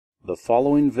The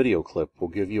following video clip will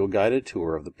give you a guided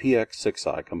tour of the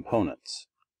PX6i components.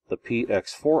 The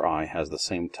PX4i has the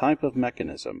same type of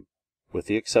mechanism, with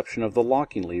the exception of the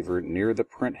locking lever near the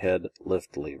printhead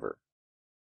lift lever.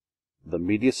 The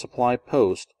media supply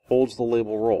post holds the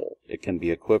label roll. It can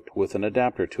be equipped with an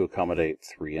adapter to accommodate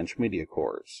 3-inch media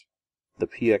cores. The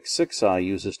PX6i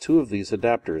uses 2 of these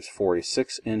adapters for a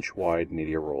 6-inch wide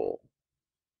media roll.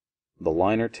 The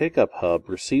liner take-up hub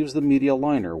receives the media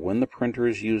liner when the printer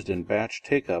is used in batch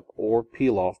take-up or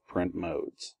peel-off print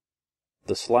modes.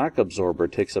 The slack absorber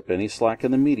takes up any slack in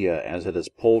the media as it is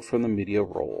pulled from the media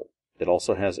roll. It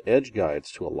also has edge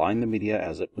guides to align the media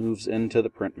as it moves into the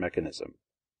print mechanism.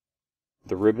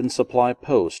 The ribbon supply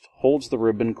post holds the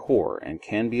ribbon core and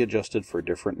can be adjusted for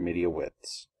different media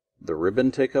widths. The ribbon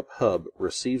take-up hub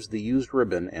receives the used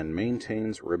ribbon and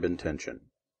maintains ribbon tension.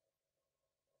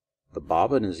 The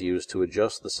bobbin is used to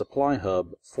adjust the supply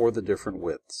hub for the different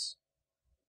widths.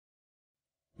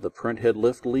 The printhead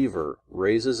lift lever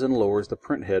raises and lowers the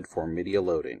printhead for media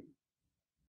loading.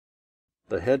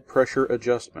 The head pressure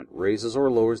adjustment raises or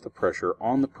lowers the pressure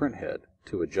on the printhead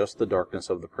to adjust the darkness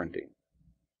of the printing.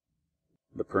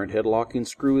 The printhead locking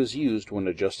screw is used when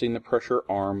adjusting the pressure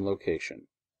arm location.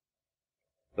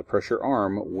 The pressure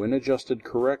arm, when adjusted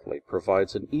correctly,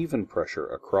 provides an even pressure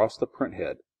across the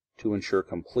printhead to ensure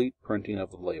complete printing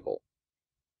of the label.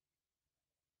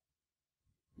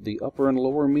 The upper and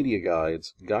lower media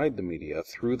guides guide the media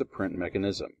through the print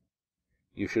mechanism.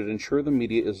 You should ensure the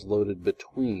media is loaded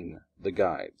between the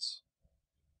guides.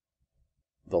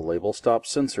 The label stop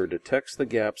sensor detects the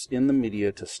gaps in the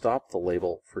media to stop the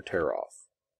label for tear-off.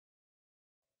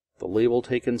 The label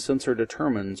taken sensor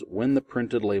determines when the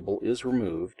printed label is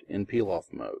removed in peel-off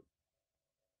mode.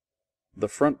 The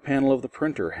front panel of the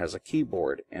printer has a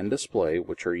keyboard and display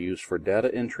which are used for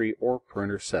data entry or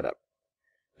printer setup.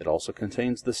 It also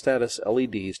contains the status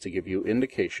LEDs to give you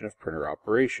indication of printer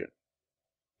operation.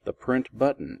 The print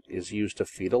button is used to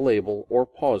feed a label or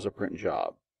pause a print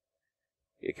job.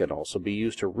 It can also be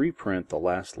used to reprint the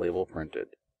last label printed.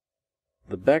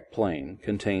 The backplane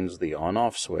contains the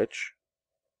on-off switch.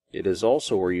 It is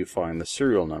also where you find the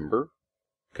serial number,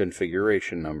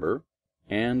 configuration number,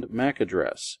 and MAC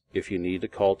address if you need to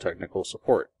call technical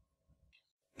support.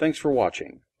 Thanks for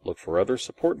watching. Look for other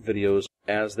support videos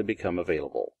as they become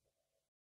available.